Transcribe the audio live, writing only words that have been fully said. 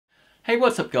Hey,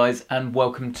 what's up guys, and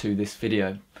welcome to this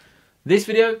video. This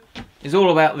video is all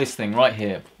about this thing right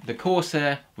here, the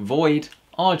Corsair Void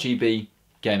RGB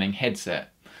gaming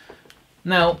headset.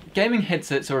 Now, gaming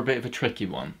headsets are a bit of a tricky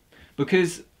one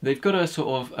because they've got to sort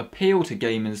of appeal to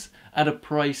gamers at a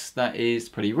price that is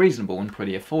pretty reasonable and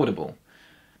pretty affordable.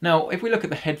 Now, if we look at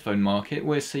the headphone market,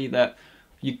 we'll see that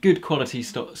your good quality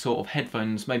sort of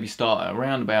headphones maybe start at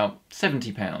around about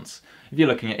 £70. If you're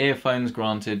looking at earphones,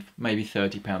 granted, maybe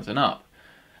 £30 and up.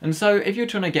 And so if you're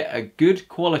trying to get a good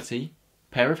quality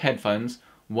pair of headphones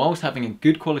whilst having a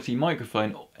good quality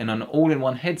microphone in an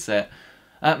all-in-one headset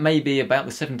at maybe about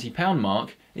the £70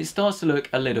 mark, it starts to look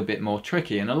a little bit more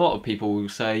tricky, and a lot of people will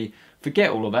say,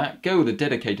 forget all of that, go with a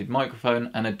dedicated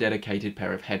microphone and a dedicated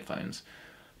pair of headphones.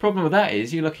 Problem with that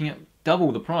is you're looking at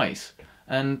double the price,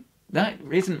 and that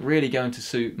isn't really going to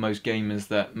suit most gamers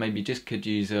that maybe just could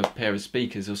use a pair of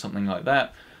speakers or something like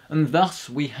that, and thus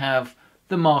we have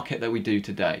the market that we do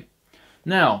today.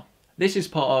 Now, this is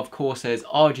part of Corsair's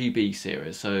RGB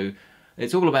series, so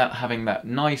it's all about having that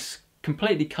nice,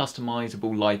 completely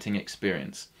customizable lighting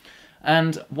experience.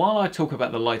 And while I talk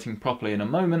about the lighting properly in a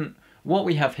moment, what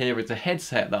we have here is a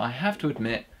headset that I have to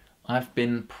admit I've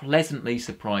been pleasantly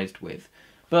surprised with.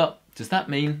 But does that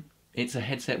mean it's a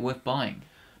headset worth buying?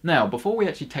 Now, before we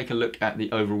actually take a look at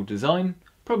the overall design,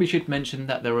 probably should mention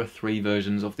that there are 3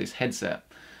 versions of this headset.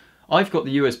 I've got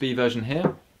the USB version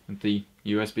here, with the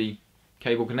USB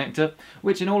cable connector,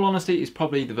 which in all honesty is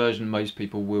probably the version most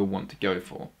people will want to go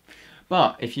for.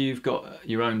 But if you've got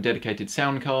your own dedicated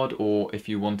sound card, or if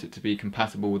you want it to be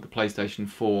compatible with the PlayStation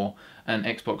 4 and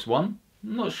Xbox One,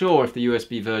 I'm not sure if the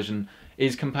USB version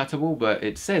is compatible, but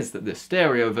it says that the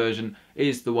stereo version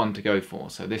is the one to go for.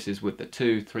 So this is with the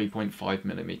 2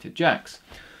 3.5mm jacks.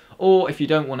 Or if you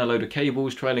don't want a load of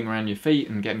cables trailing around your feet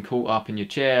and getting caught up in your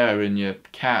chair and your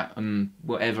cat and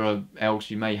whatever else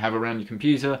you may have around your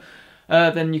computer,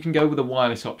 then you can go with a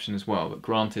wireless option as well. But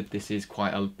granted, this is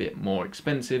quite a bit more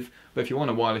expensive, but if you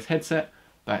want a wireless headset,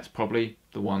 that's probably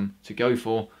the one to go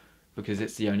for because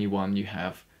it's the only one you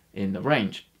have in the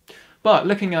range. But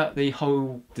looking at the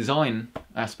whole design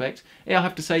aspect, I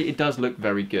have to say it does look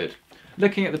very good.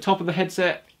 Looking at the top of the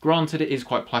headset, granted it is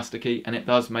quite plasticky and it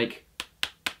does make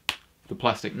the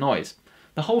plastic noise.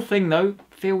 The whole thing though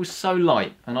feels so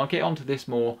light, and I'll get onto this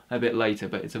more a bit later,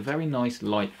 but it's a very nice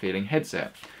light feeling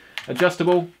headset.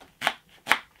 Adjustable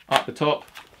up the top,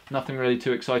 nothing really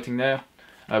too exciting there.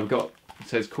 We've got, it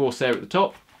says Corsair at the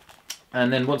top,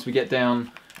 and then once we get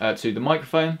down to the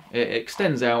microphone, it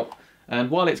extends out. And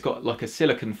while it's got like a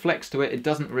silicone flex to it, it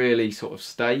doesn't really sort of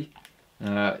stay.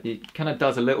 It kind of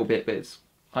does a little bit, but it's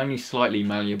only slightly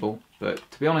malleable. But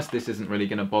to be honest, this isn't really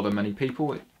going to bother many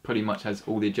people. It pretty much has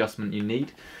all the adjustment you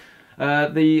need.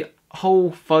 The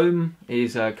whole foam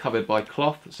is covered by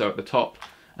cloth, so at the top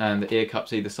and the ear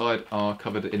cups either side are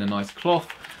covered in a nice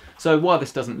cloth. So while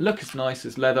this doesn't look as nice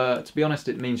as leather, to be honest,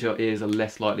 it means your ears are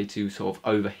less likely to sort of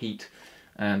overheat,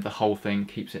 and the whole thing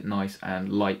keeps it nice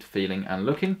and light feeling and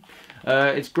looking.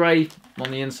 It's grey on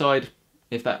the inside,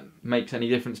 if that makes any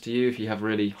difference to you. If you have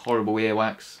really horrible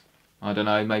earwax, I don't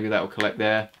know, maybe that will collect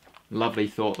there. Lovely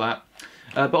thought that.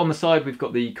 But on the side we've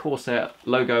got the Corsair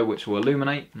logo, which will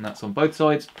illuminate, and that's on both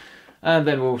sides. And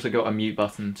then we've also got a mute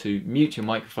button to mute your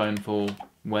microphone for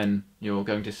when you're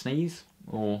going to sneeze,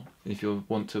 or if you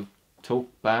want to talk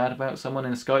bad about someone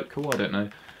in a Skype call, I don't know.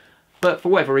 But for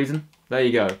whatever reason, there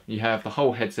you go. You have the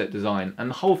whole headset design, and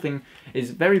the whole thing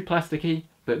is very plasticky,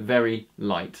 but very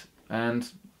light. And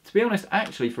to be honest,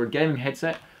 actually for a gaming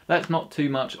headset, that's not too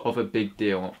much of a big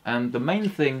deal. And the main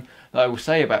thing that I will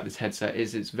say about this headset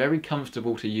is it's very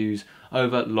comfortable to use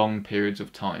over long periods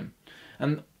of time.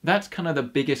 And that's kind of the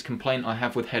biggest complaint I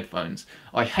have with headphones.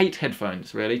 I hate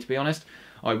headphones, really, to be honest.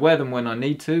 I wear them when I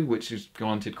need to, which is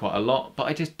granted quite a lot, but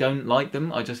I just don't like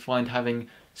them. I just find having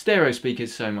stereo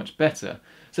speakers so much better.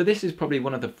 So this is probably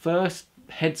one of the first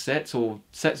headsets or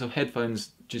sets of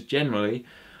headphones just generally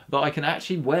that I can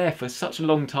actually wear for such a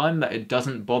long time that it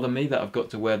doesn't bother me that I've got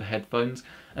to wear the headphones.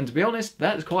 And to be honest,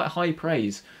 that's quite high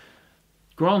praise.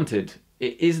 Granted,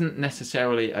 it isn't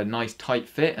necessarily a nice tight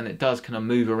fit, and it does kind of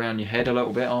move around your head a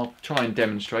little bit. I'll try and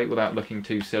demonstrate without looking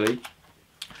too silly.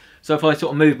 So if I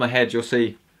sort of move my head, you'll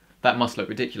see that must look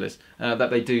ridiculous, that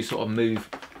they do sort of move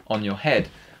on your head.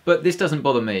 But this doesn't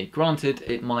bother me. Granted,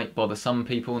 it might bother some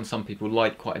people, and some people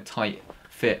like quite a tight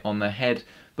fit on their head.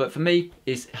 But for me,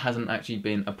 it hasn't actually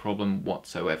been a problem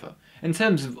whatsoever. In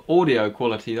terms of audio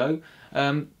quality though,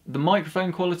 the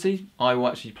microphone quality, I will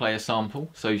actually play a sample,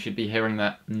 so you should be hearing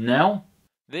that now.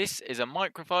 This is a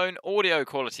microphone audio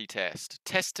quality test.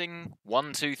 Testing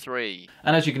 1, 2, 3.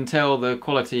 And as you can tell, the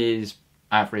quality is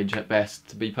average at best,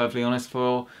 to be perfectly honest,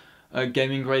 for a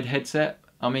gaming grade headset.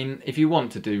 I mean, if you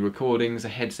want to do recordings, a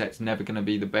headset's never going to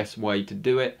be the best way to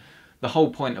do it. The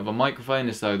whole point of a microphone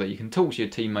is so that you can talk to your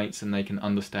teammates and they can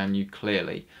understand you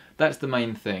clearly. That's the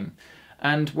main thing.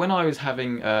 And when I was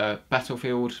having a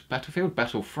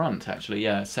Battlefront actually,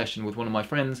 yeah, session with one of my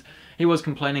friends, he was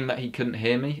complaining that he couldn't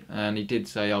hear me, and he did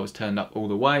say I was turned up all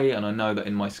the way, and I know that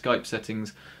in my Skype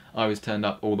settings I was turned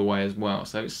up all the way as well.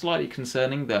 So it's slightly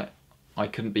concerning that I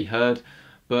couldn't be heard,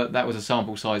 but that was a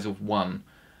sample size of 1.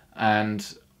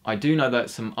 And I do know that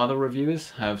some other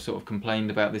reviewers have sort of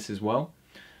complained about this as well.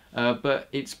 But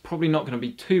it's probably not going to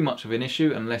be too much of an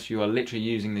issue unless you are literally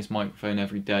using this microphone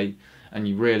every day and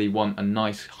you really want a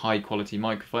nice high quality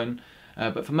microphone.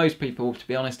 But for most people, to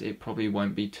be honest, it probably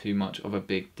won't be too much of a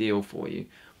big deal for you.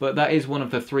 But that is one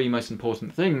of the 3 most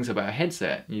important things about a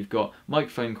headset. You've got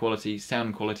microphone quality,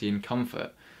 sound quality and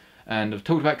comfort. And I've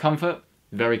talked about comfort,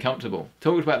 very comfortable.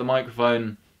 Talked about the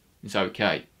microphone, it's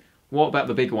okay. What about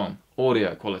the big one,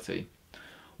 audio quality?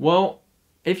 Well,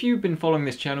 if you've been following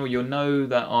this channel, you'll know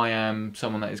that I am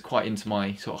someone that is quite into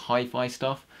my sort of hi-fi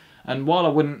stuff. And while I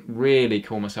wouldn't really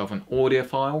call myself an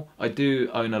audiophile, I do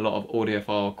own a lot of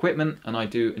audiophile equipment and I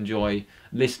do enjoy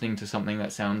listening to something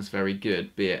that sounds very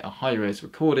good, be it a high-res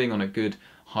recording on a good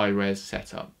high-res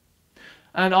setup.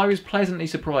 And I was pleasantly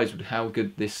surprised with how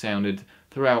good this sounded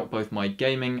throughout both my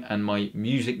gaming and my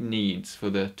music needs for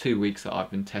the 2 weeks that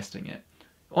I've been testing it.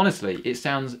 Honestly, it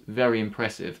sounds very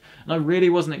impressive, and I really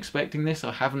wasn't expecting this.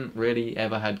 I haven't really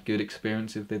ever had good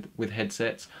experiences with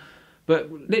headsets, but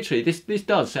literally this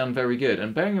does sound very good,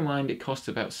 and bearing in mind it costs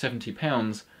about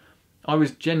 £70, I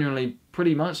was genuinely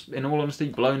pretty much, in all honesty,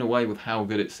 blown away with how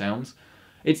good it sounds.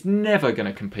 It's never going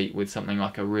to compete with something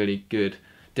like a really good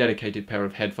dedicated pair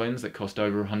of headphones that cost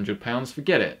over £100,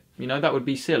 forget it, you know, that would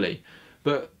be silly.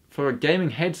 But for a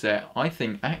gaming headset, I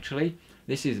think actually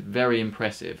this is very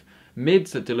impressive.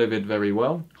 Mids are delivered very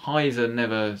well, highs are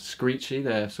never screechy,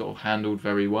 they're sort of handled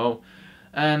very well,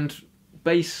 and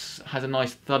bass has a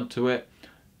nice thud to it.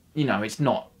 You know, it's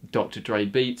not Dr. Dre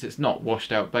beats, it's not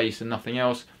washed out bass and nothing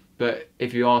else, but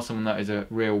if you are someone that is a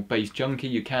real bass junkie,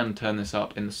 you can turn this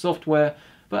up in the software,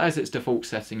 but as its default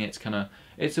setting, it's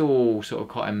all sort of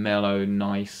quite a mellow,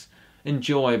 nice,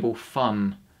 enjoyable,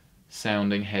 fun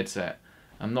sounding headset.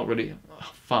 I'm not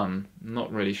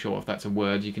really sure if that's a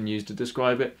word you can use to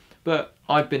describe it, but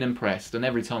I've been impressed, and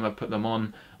every time I put them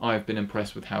on, I've been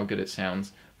impressed with how good it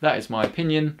sounds. That is my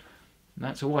opinion, and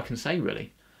that's all I can say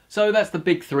really. So that's the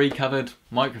big 3 covered: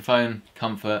 microphone,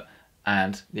 comfort,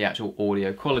 and the actual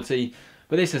audio quality.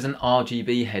 But this is an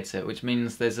RGB headset, which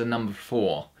means there's a number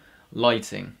 4,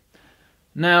 lighting.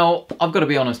 Now, I've got to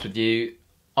be honest with you,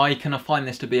 I kind of find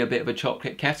this to be a bit of a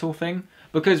chocolate kettle thing,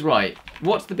 because right,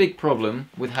 what's the big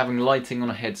problem with having lighting on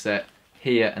a headset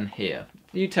here and here?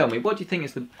 You tell me, what do you think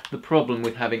is the problem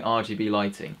with having RGB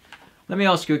lighting? Let me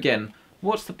ask you again,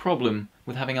 what's the problem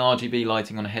with having RGB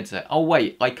lighting on a headset? Oh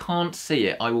wait, I can't see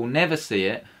it. I will never see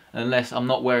it unless I'm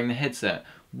not wearing the headset.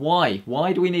 Why?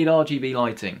 Why do we need RGB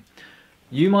lighting?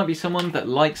 You might be someone that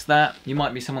likes that, you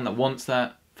might be someone that wants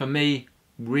that. For me,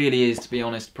 really is, to be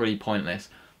honest, pretty pointless.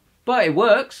 But it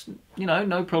works, you know,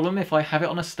 no problem if I have it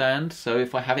on a stand. So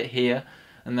if I have it here,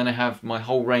 and then I have my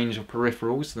whole range of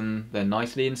peripherals, then they're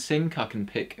nicely in sync. I can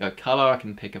pick a colour, I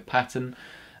can pick a pattern,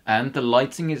 and the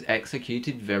lighting is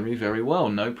executed very, very well,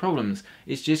 no problems.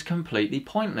 It's just completely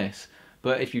pointless.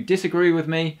 But if you disagree with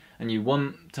me, and you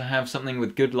want to have something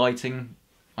with good lighting,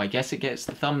 I guess it gets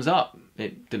the thumbs up.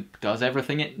 It does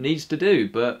everything it needs to do,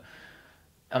 but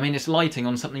I mean, it's lighting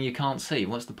on something you can't see,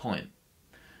 what's the point?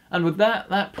 And with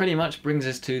that pretty much brings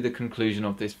us to the conclusion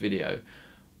of this video.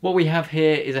 What we have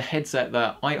here is a headset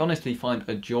that I honestly find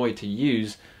a joy to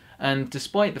use, and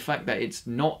despite the fact that it's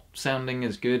not sounding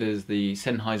as good as the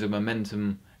Sennheiser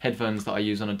Momentum headphones that I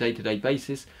use on a day-to-day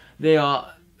basis, they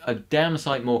are a damn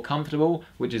sight more comfortable,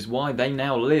 which is why they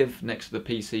now live next to the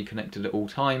PC connected at all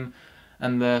time,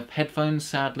 and the headphones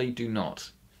sadly do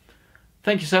not.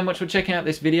 Thank you so much for checking out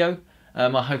this video.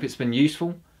 I hope it's been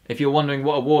useful. If you're wondering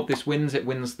what award this wins, it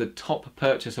wins the Top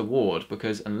Purchase Award,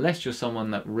 because unless you're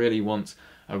someone that really wants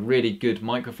a really good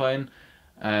microphone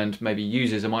and maybe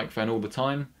uses a microphone all the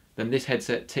time, then this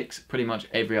headset ticks pretty much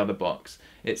every other box.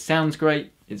 It sounds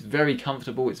great, it's very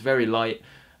comfortable, it's very light,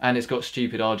 and it's got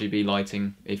stupid RGB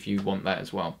lighting if you want that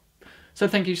as well. So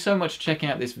thank you so much for checking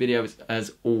out this video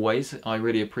as always. I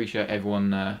really appreciate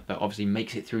everyone that obviously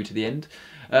makes it through to the end.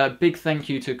 Big thank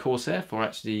you to Corsair for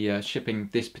actually shipping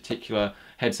this particular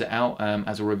headset out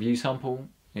as a review sample.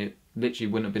 It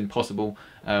literally wouldn't have been possible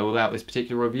without this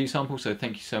particular review sample, so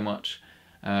thank you so much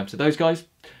to those guys.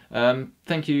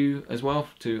 Thank you as well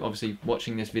to obviously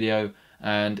watching this video,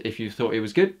 And if you thought it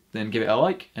was good, then give it a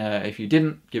like. If you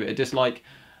didn't, give it a dislike.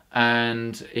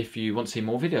 And if you want to see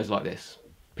more videos like this,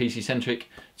 PC Centric,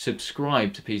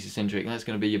 subscribe to PC Centric. That's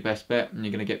going to be your best bet, and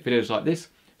you're going to get videos like this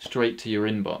straight to your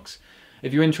inbox.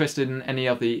 If you're interested in any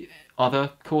of the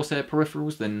other Corsair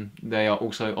peripherals, then they are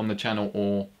also on the channel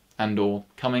or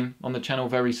coming on the channel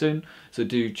very soon. So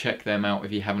do check them out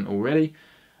if you haven't already.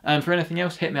 And for anything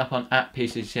else, hit me up on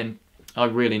 @PCCen. I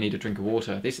really need a drink of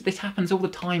water. This happens all the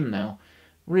time now.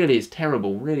 Really, it's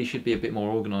terrible. Really should be a bit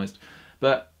more organised.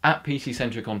 But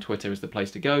 @PCCentric on Twitter is the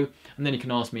place to go. And then you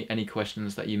can ask me any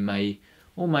questions that you may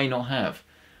or may not have.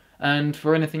 And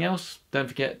for anything else, don't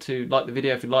forget to like the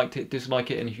video if you liked it,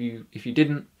 dislike it, and if you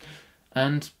didn't.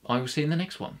 And I will see you in the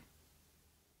next one.